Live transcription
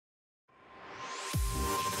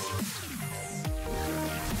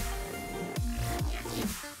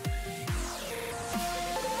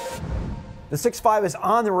The 6.5 is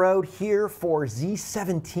on the road here for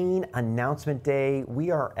Z17 announcement day.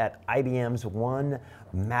 We are at IBM's One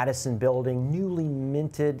Madison building, newly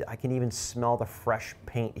minted. I can even smell the fresh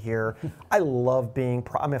paint here. I love being,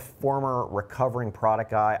 I'm a former recovering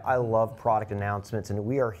product guy. I love product announcements, and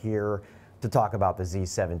we are here to talk about the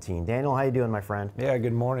Z17. Daniel, how you doing, my friend? Yeah,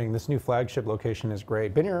 good morning. This new flagship location is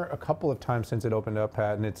great. Been here a couple of times since it opened up,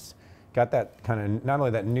 Pat, and it's got that kind of, not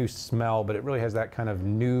only that new smell, but it really has that kind of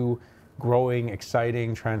new, growing,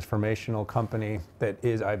 exciting, transformational company that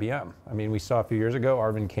is IBM. I mean, we saw a few years ago,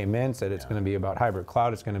 Arvind came in, said it's going to be about hybrid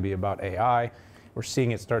cloud, it's going to be about AI. We're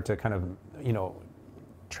seeing it start to kind of,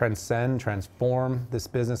 transform this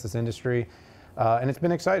business, this industry, and it's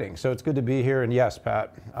been exciting. So it's good to be here. And yes,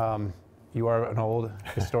 Pat, you are an old,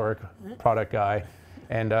 historic product guy,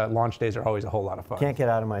 and launch days are always a whole lot of fun. Can't get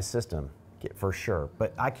out of my system, for sure.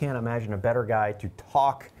 But I can't imagine a better guy to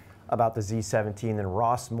talk about the Z17 than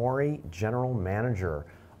Ross Mauri, General Manager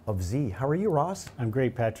of Z. How are you, Ross? I'm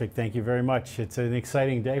great, Patrick. Thank you very much. It's an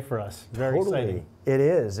exciting day for us. Very exciting. It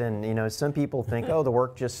is, and some people think, oh, the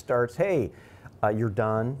work just starts. Hey, you're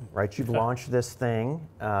done, right? You've launched this thing,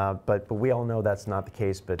 but we all know that's not the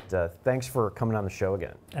case. But thanks for coming on the show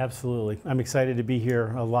again. Absolutely. I'm excited to be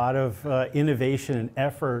here. A lot of innovation and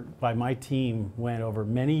effort by my team went over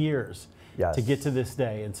many years to get to this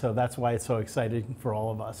day, and so that's why it's so exciting for all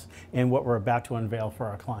of us and what we're about to unveil for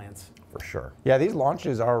our clients. For sure. Yeah, these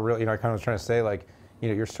launches are really, I kind of was trying to say, like,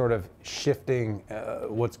 you're sort of shifting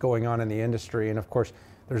what's going on in the industry, and of course,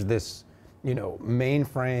 there's this,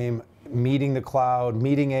 mainframe, meeting the cloud,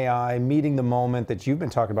 meeting AI, meeting the moment that you've been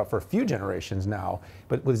talking about for a few generations now.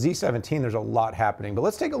 But with Z17, there's a lot happening. But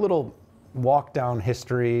let's take a little walk down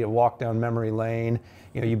history, a walk down memory lane.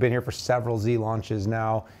 You've been here for several Z launches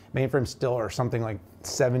now. Mainframes still are something like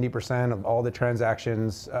 70% of all the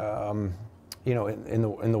transactions, in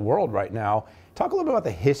the world right now. Talk a little bit about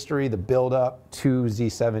the history, the build up to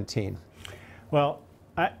Z17. Well,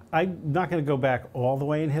 I'm not going to go back all the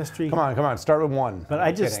way in history. Come on, start with one. But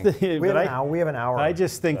I just think we have an hour. I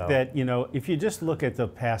just think that if you just look at the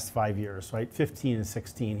past 5 years, right, 15 and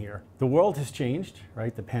 16 here, the world has changed,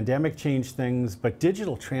 right? The pandemic changed things, but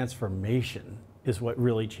digital transformation is what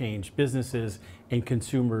really changed businesses and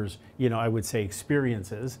consumers, I would say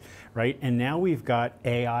experiences, right? And now we've got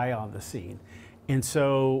AI on the scene, and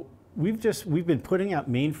so we've been putting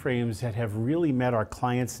out mainframes that have really met our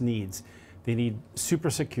clients' needs. They need super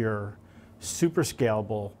secure, super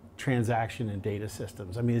scalable transaction and data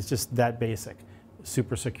systems. I mean, it's just that basic.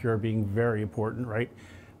 Super secure being very important, right?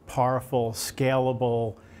 Powerful,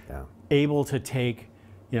 scalable, able to take,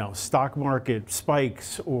 stock market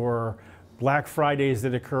spikes or Black Fridays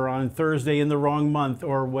that occur on Thursday in the wrong month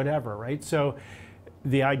or whatever, right? So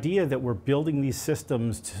the idea that we're building these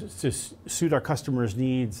systems to suit our customers'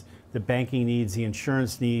 needs, the banking needs, the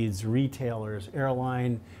insurance needs, retailers,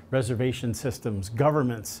 airline reservation systems,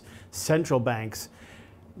 governments, central banks.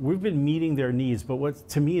 We've been meeting their needs, but what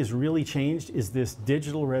to me has really changed is this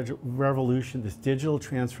digital revolution, this digital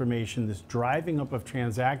transformation, this driving up of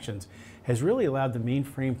transactions has really allowed the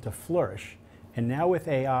mainframe to flourish. And now with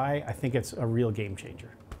AI, I think it's a real game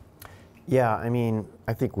changer. Yeah, I mean,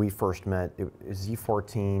 I think we first met,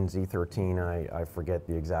 Z14, Z13, I forget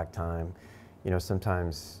the exact time.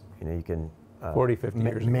 Sometimes, you can 40, 50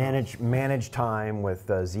 years manage time with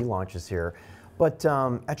Z launches here. But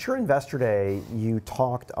at your Investor Day, you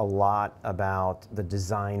talked a lot about the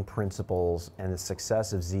design principles and the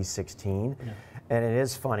success of Z16. Yeah. And it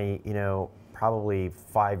is funny, probably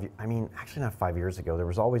actually not 5 years ago, there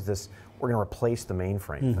was always this, we're going to replace the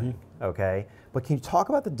mainframe thing, okay? But can you talk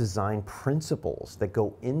about the design principles that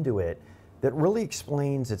go into it that really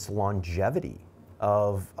explains its longevity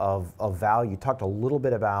of value? You talked a little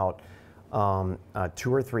bit about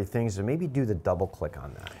 2 or 3 things, and maybe do the double click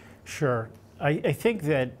on that. Sure. I think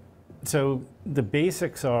that, so the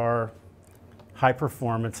basics are high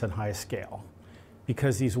performance and high scale,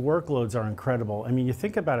 because these workloads are incredible. I mean, you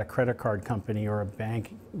think about a credit card company or a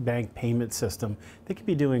bank payment system, they could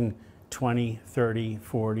be doing 20, 30,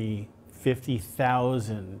 40,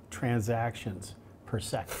 50,000 transactions per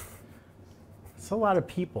second. It's a lot of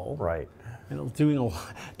people. Right. Doing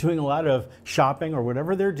a lot of shopping or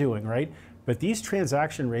whatever they're doing, right? But these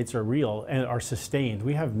transaction rates are real and are sustained.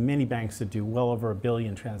 We have many banks that do well over 1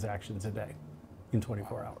 billion transactions a day in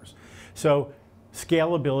 24 hours. So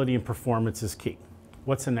scalability and performance is key.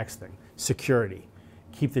 What's the next thing? Security.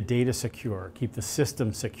 Keep the data secure, keep the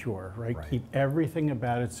system secure, right? Keep everything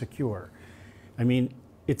about it secure. I mean,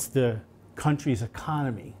 it's the country's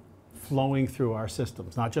economy flowing through our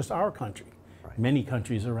systems, not just our country. Right. Many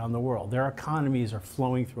countries around the world, their economies are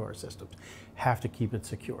flowing through our systems. Have to keep it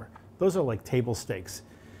secure. those are like table stakes.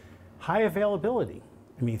 High availability.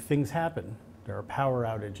 I mean, things happen. There are power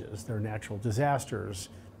outages, there are natural disasters,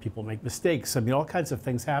 people make mistakes. I mean, all kinds of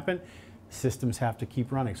things happen. Systems have to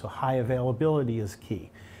keep running, so high availability is key.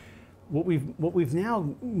 What we've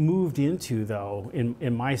now moved into, though,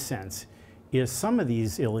 in my sense, is some of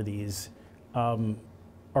these ilities are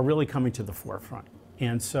really coming to the forefront.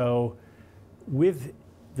 And so with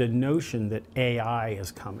the notion that AI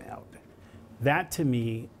has come out, that to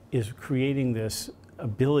me is creating this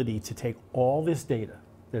ability to take all this data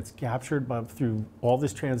that's captured through all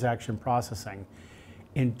this transaction processing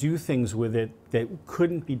and do things with it that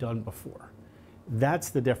couldn't be done before. That's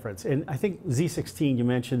the difference. And I think Z16, you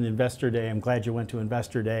mentioned Investor Day. I'm glad you went to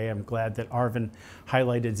Investor Day. I'm glad that Arvind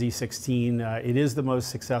highlighted Z16. It is the most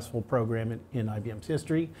successful program in IBM's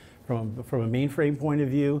history from a mainframe point of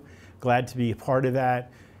view. Glad to be a part of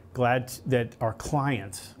that. Glad that our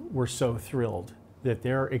clients were so thrilled that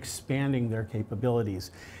they're expanding their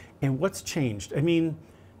capabilities. And what's changed? I mean,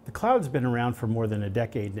 the cloud's been around for more than a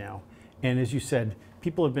decade now. And as you said,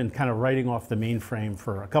 people have been kind of writing off the mainframe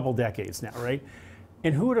for a couple decades now, right?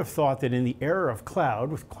 And who would have thought that in the era of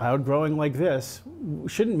cloud, with cloud growing like this,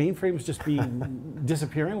 shouldn't mainframes just be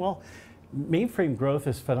disappearing? Well, mainframe growth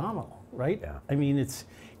is phenomenal, right? Yeah. I mean, it's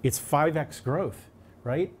 5x growth,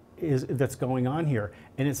 right? That's going on here.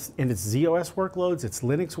 And it's ZOS workloads, it's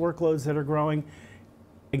Linux workloads that are growing.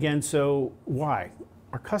 Again, so why?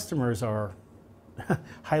 Our customers are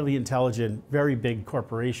highly intelligent, very big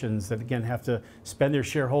corporations that, again, have to spend their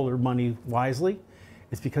shareholder money wisely.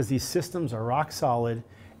 It's because these systems are rock solid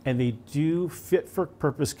and they do fit for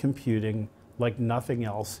purpose computing like nothing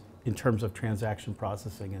else in terms of transaction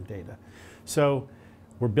processing and data. So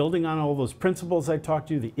we're building on all those principles I talked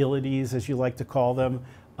to, the ilities, as you like to call them.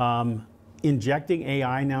 Injecting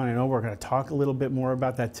AI now, and I know we're going to talk a little bit more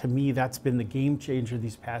about that. To me, that's been the game changer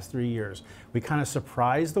these past 3 years. We kind of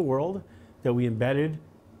surprised the world that we embedded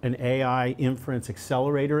an AI inference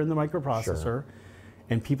accelerator in the microprocessor. Sure.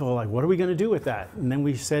 And people are like, what are we going to do with that? And then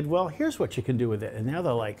we said, well, here's what you can do with it. And now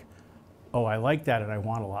they're like, oh, I like that and I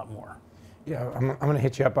want a lot more. Yeah, I'm going to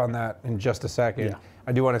hit you up on that in just a second. Yeah.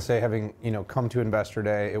 I do want to say, having come to Investor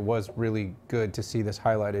Day, it was really good to see this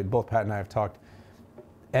highlighted. Both Pat and I have talked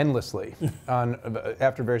endlessly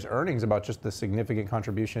after various earnings about just the significant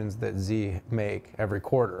contributions that Z make every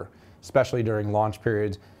quarter, especially during launch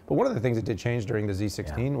periods. But one of the things that did change during the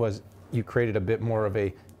Z16 was you created a bit more of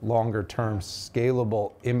a longer term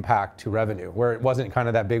scalable impact to revenue, where it wasn't kind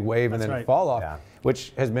of that big wave and then fall off,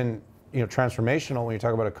 which has been transformational when you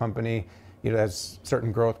talk about a company that has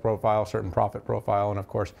certain growth profile, certain profit profile, and of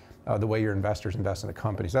course the way your investors invest in the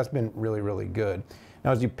company. So that's been really, really good.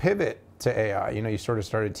 Now as you pivot to AI, you sort of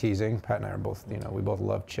started teasing, Pat and I are both, we both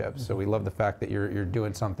love chips, so we love the fact that you're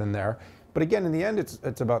doing something there. But again, in the end,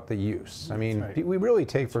 it's about the use. I mean, we really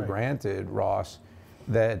take for granted, Ross,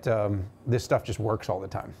 that this stuff just works all the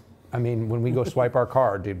time. I mean, when we go swipe our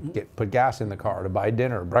card to put gas in the car, to buy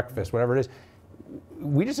dinner, breakfast, whatever it is,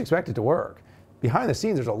 we just expect it to work. Behind the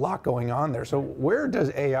scenes, there's a lot going on there. So where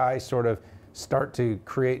does AI sort of start to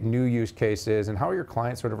create new use cases, and how are your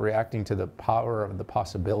clients sort of reacting to the power of the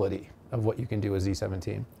possibility of what you can do with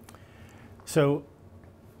Z17? So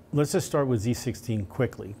let's just start with Z16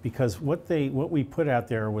 quickly, because what we put out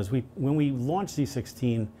there was when we launched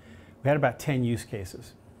Z16, we had about 10 use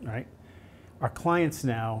cases, right? Our clients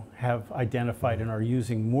now have identified and are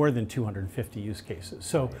using more than 250 use cases.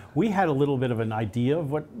 So we had a little bit of an idea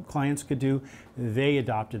of what clients could do. They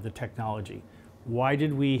adopted the technology. Why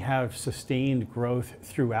did we have sustained growth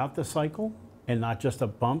throughout the cycle and not just a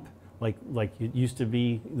bump like it used to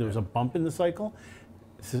be? There was a bump in the cycle.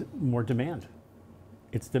 It's more demand.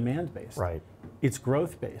 It's demand-based. Right. It's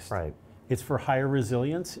growth-based. Right. It's for higher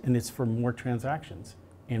resilience, and it's for more transactions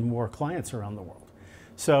and more clients around the world.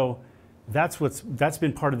 So that's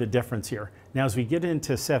been part of the difference here. Now, as we get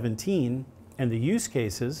into 17 and the use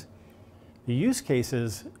cases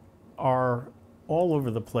are all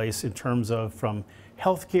over the place in terms of from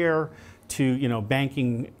healthcare to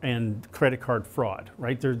banking and credit card fraud.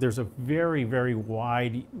 Right? There's a very, very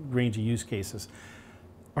wide range of use cases.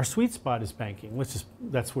 Our sweet spot is banking.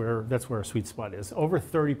 That's where our sweet spot is. Over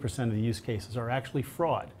 30% of the use cases are actually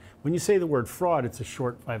fraud. When you say the word fraud, it's a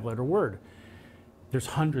short 5-letter word. There's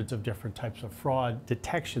hundreds of different types of fraud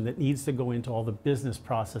detection that needs to go into all the business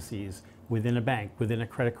processes within a bank, within a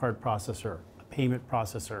credit card processor, a payment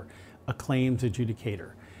processor, a claims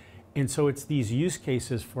adjudicator. And so it's these use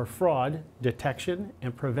cases for fraud detection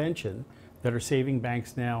and prevention that are saving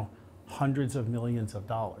banks now hundreds of millions of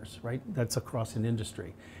dollars, right? That's across an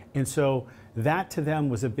industry. And so that to them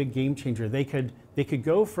was a big game changer. They could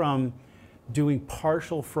go from doing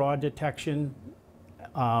partial fraud detection,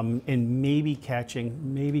 and maybe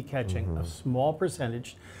catching a small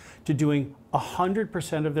percentage, to doing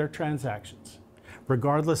 100% of their transactions,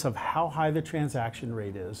 regardless of how high the transaction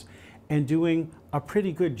rate is, and doing a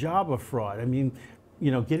pretty good job of fraud. I mean,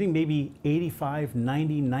 getting maybe 85,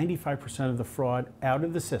 90, 95% of the fraud out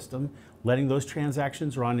of the system, letting those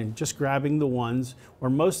transactions run and just grabbing the ones, or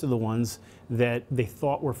most of the ones, that they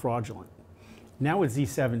thought were fraudulent. Now with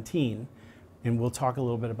Z17, and we'll talk a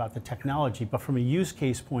little bit about the technology, but from a use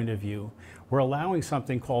case point of view, we're allowing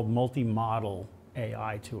something called multi-model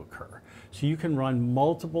AI to occur. So you can run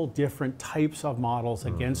multiple different types of models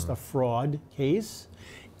against a fraud case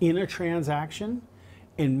in a transaction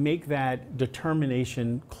and make that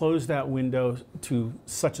determination, close that window to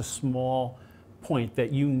such a small point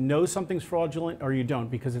that you know something's fraudulent or you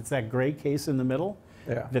don't, because it's that gray case in the middle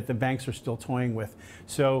that the banks are still toying with.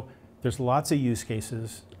 So there's lots of use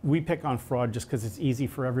cases. We pick on fraud just because it's easy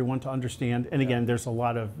for everyone to understand, and again, there's a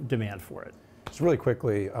lot of demand for it. Just really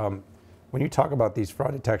quickly, when you talk about these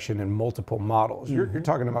fraud detection in multiple models, you're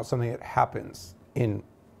talking about something that happens in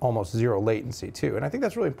almost zero latency too. And I think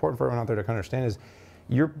that's really important for everyone out there to understand is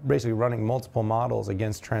you're basically running multiple models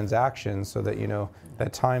against transactions so that,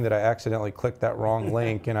 that time that I accidentally clicked that wrong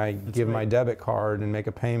link and I give my debit card and make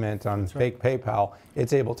a payment on fake PayPal,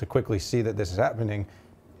 it's able to quickly see that this is happening.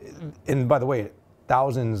 And by the way,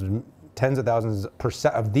 thousands, tens of thousands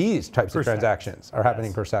of these types of transactions are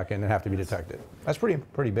happening per second and have to be detected. That's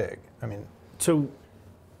pretty big. I mean, so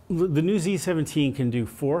the new Z17 can do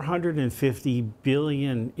 450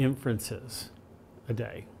 billion inferences a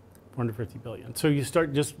day. 450 billion. So you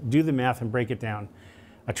just do the math and break it down.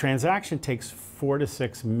 A transaction takes 4 to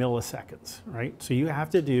 6 milliseconds, right? So you have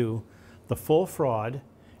to do the full fraud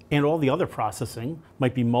and all the other processing,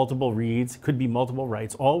 might be multiple reads, could be multiple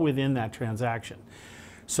writes, all within that transaction.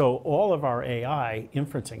 So all of our AI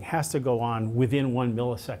inferencing has to go on within 1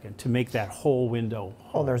 millisecond to make that whole window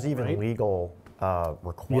whole. Well, there's even legal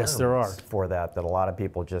requirements for that a lot of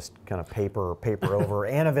people just kind of paper over,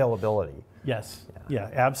 and availability. Yes, yeah,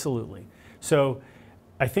 absolutely. So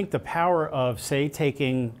I think the power of, say,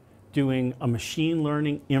 doing a machine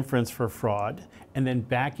learning inference for fraud and then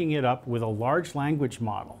backing it up with a large language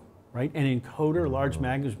model, right? An encoder large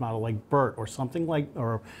language model like BERT or something like,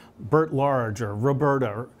 or BERT Large or Roberta,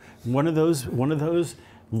 or one of those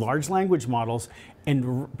large language models,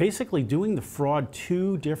 and basically doing the fraud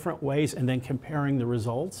 2 different ways and then comparing the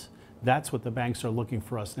results. That's what the banks are looking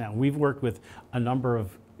for us now. We've worked with a number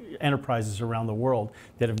of enterprises around the world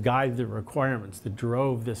that have guided the requirements that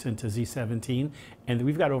drove this into Z17, and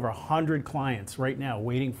we've got over 100 clients right now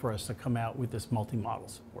waiting for us to come out with this multi-model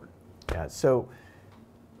support. Yeah, so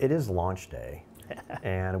it is launch day,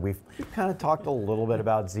 and we've kind of talked a little bit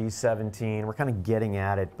about Z17. We're kind of getting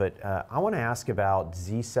at it, but I want to ask about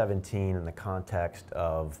Z17 in the context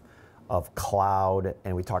of cloud,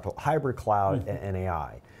 and we talked about hybrid cloud and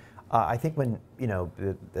AI. I think when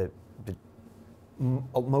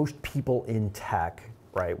most people in tech,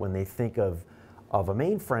 right, when they think of a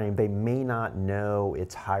mainframe, they may not know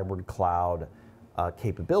its hybrid cloud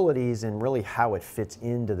capabilities and really how it fits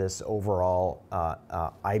into this overall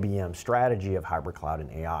IBM strategy of hybrid cloud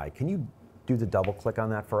and AI. Can you do the double click on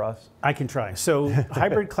that for us? I can try. So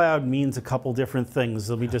hybrid cloud means a couple different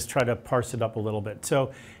things. Let me just try to parse it up a little bit.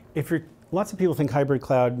 So lots of people think hybrid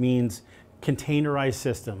cloud means containerized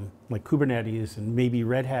system like Kubernetes and maybe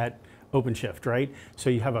Red Hat OpenShift, right? So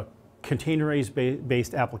you have a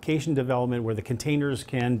containerized-based application development where the containers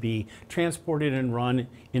can be transported and run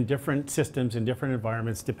in different systems in different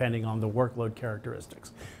environments depending on the workload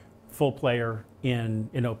characteristics. Full player in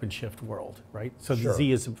an OpenShift world, right? So the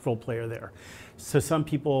Z is a full player there. So some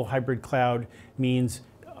people, hybrid cloud means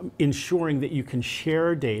ensuring that you can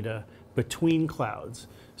share data between clouds.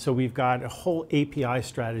 So we've got a whole API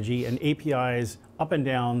strategy and APIs up and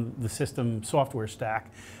down the system software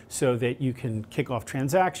stack so that you can kick off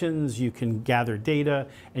transactions, you can gather data,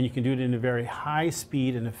 and you can do it in a very high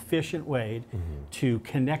speed and efficient way to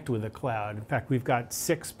connect with the cloud. In fact, we've got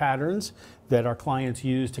 6 patterns that our clients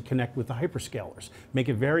use to connect with the hyperscalers. Make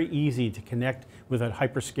it very easy to connect with a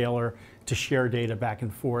hyperscaler to share data back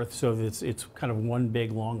and forth so that it's kind of one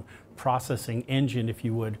big long processing engine, if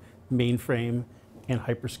you would, mainframe and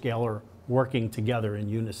hyperscaler working together in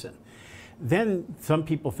unison. Then some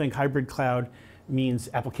people think hybrid cloud means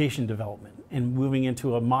application development and moving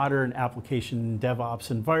into a modern application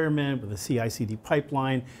DevOps environment with a CI/CD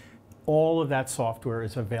pipeline. All of that software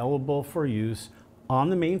is available for use on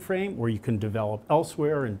the mainframe, where you can develop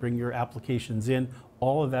elsewhere and bring your applications in,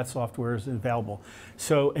 All of that software is available.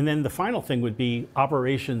 So, and then the final thing would be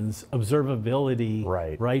operations, observability,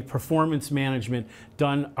 right? Performance management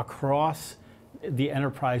done across the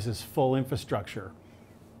enterprise's full infrastructure.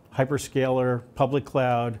 Hyperscaler, public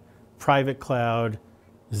cloud, private cloud,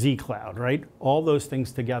 Z cloud, right? All those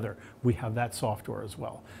things together, we have that software as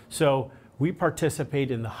well. So we participate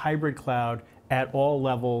in the hybrid cloud at all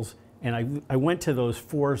levels. And I went to those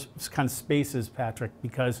four kind of spaces, Patrick,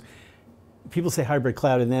 because people say hybrid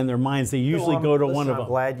cloud, and then in their minds, they usually go to one of them. I'm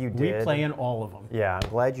glad you did. We play in all of them. Yeah, I'm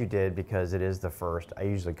glad you did, because it is the first. I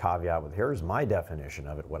usually caveat with, here's my definition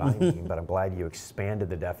of it, what I mean, but I'm glad you expanded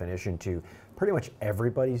the definition to pretty much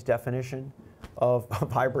everybody's definition of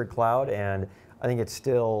hybrid cloud. And I think it's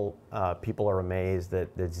still, people are amazed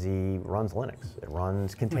that Z runs Linux. It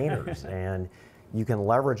runs containers. And you can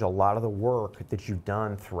leverage a lot of the work that you've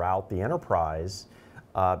done throughout the enterprise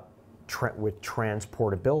with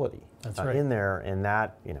transportability in there. And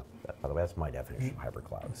that, by the way, that's my definition of hybrid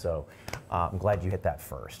cloud. So I'm glad you hit that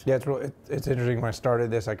first. Yeah, it's interesting. When I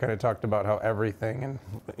started this, I kind of talked about how everything,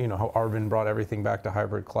 and how Arvind brought everything back to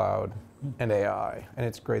hybrid cloud and AI. And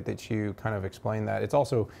it's great that you kind of explained that. It's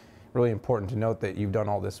also really important to note that you've done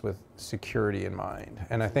all this with security in mind.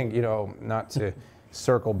 And I think, not to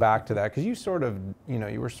circle back to that, because you sort of,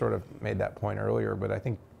 you were sort of made that point earlier, but I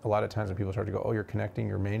think a lot of times when people start to go, oh, you're connecting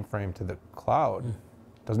your mainframe to the cloud,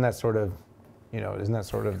 doesn't that sort of, isn't that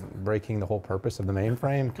sort of breaking the whole purpose of the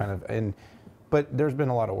mainframe kind of? But there's been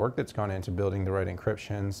a lot of work that's gone into building the right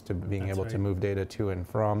encryptions, to being able to move data to and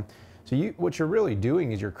from. So what you're really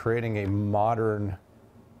doing is you're creating a modern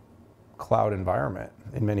cloud environment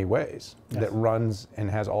in many ways that runs and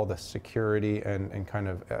has all the security and kind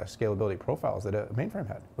of scalability profiles that a mainframe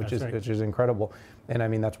had, which is incredible. And I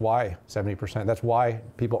mean, that's why 70%, that's why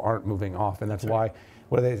people aren't moving off. And that's why,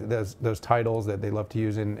 what are they, those titles that they love to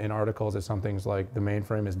use in articles is some things like the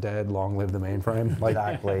mainframe is dead, long live the mainframe. Like,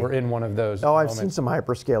 exactly. We're in one of those I've seen some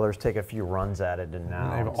hyperscalers take a few runs at it, and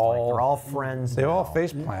now we're all friends. They've all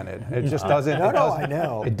face planted. It just doesn't. I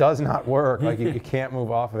know. It does not work. Like you can't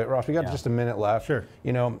move off of it. Ross, we got just a minute left. Sure.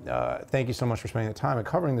 Thank you so much for spending the time and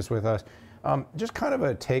covering this with us. Just kind of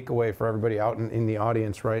a takeaway for everybody out in the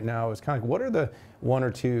audience right now is kind of like, what are the one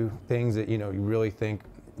or two things that you really think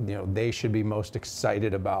they should be most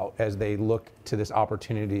excited about as they look to this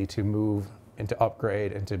opportunity to move and to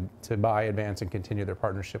upgrade and to buy, advance, and continue their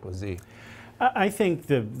partnership with Z? I think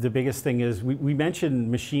the biggest thing is we mentioned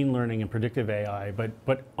machine learning and predictive AI,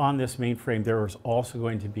 but on this mainframe there is also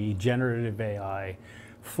going to be generative AI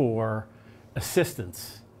for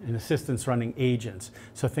assistance and assistance running agents.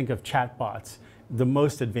 So think of chatbots, the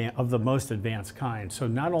most advanced kind. So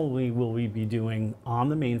not only will we be doing on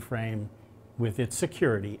the mainframe with its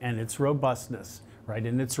security and its robustness, right,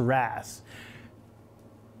 and its RAS,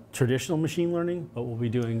 traditional machine learning, but we'll be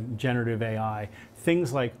doing generative AI.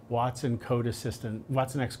 Things like Watson X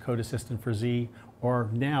Code Assistant for Z, or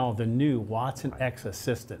now the new Watson X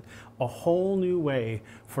Assistant. A whole new way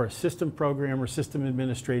for a system programmer, system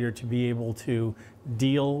administrator to be able to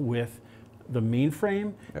deal with the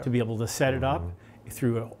mainframe, to be able to set it up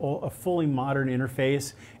through a fully modern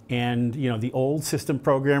interface. And the old system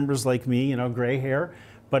programmers like me, gray hair,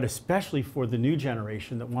 but especially for the new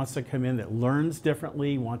generation that wants to come in, that learns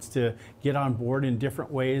differently, wants to get on board in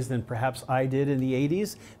different ways than perhaps I did in the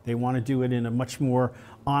 80s. They want to do it in a much more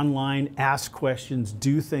online, ask questions,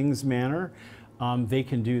 do things manner. They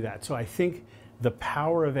can do that. So I think the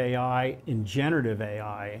power of AI in generative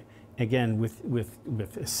AI, again,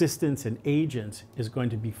 with assistants and agents, is going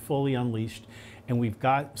to be fully unleashed. And we've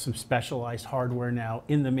got some specialized hardware now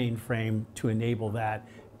in the mainframe to enable that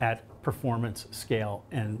at performance, scale,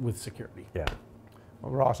 and with security. Yeah.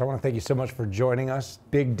 Well, Ross, I want to thank you so much for joining us.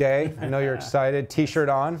 Big day. I know you're excited. T-shirt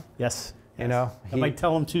on. Yes. I might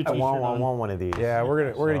tell them to. I want one of these. Yeah,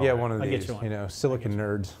 we're gonna get one of these. Silicon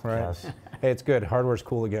nerds, right? Yes. Hey, it's good. Hardware's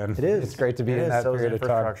cool again. It is. It's great to be in that period of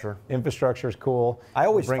time. Infrastructure's cool. I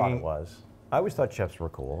always thought it was. I always thought chips were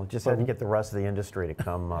cool. Just had to get the rest of the industry to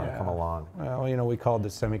come along. Well, we called it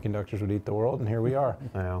semiconductors would eat the world, and here we are.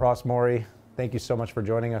 I know. Ross Mauri, thank you so much for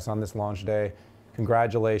joining us on this launch day.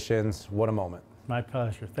 Congratulations. What a moment. My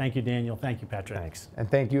pleasure. Thank you, Daniel. Thank you, Patrick. Thanks. And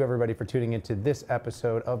thank you, everybody, for tuning into this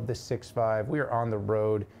episode of the 6.5. We are on the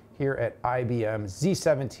road here at IBM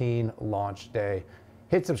Z17 launch day.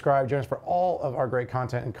 Hit subscribe, join us for all of our great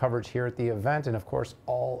content and coverage here at the event, and of course,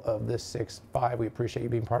 all of the 6.5. We appreciate you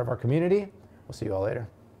being part of our community. We'll see you all later.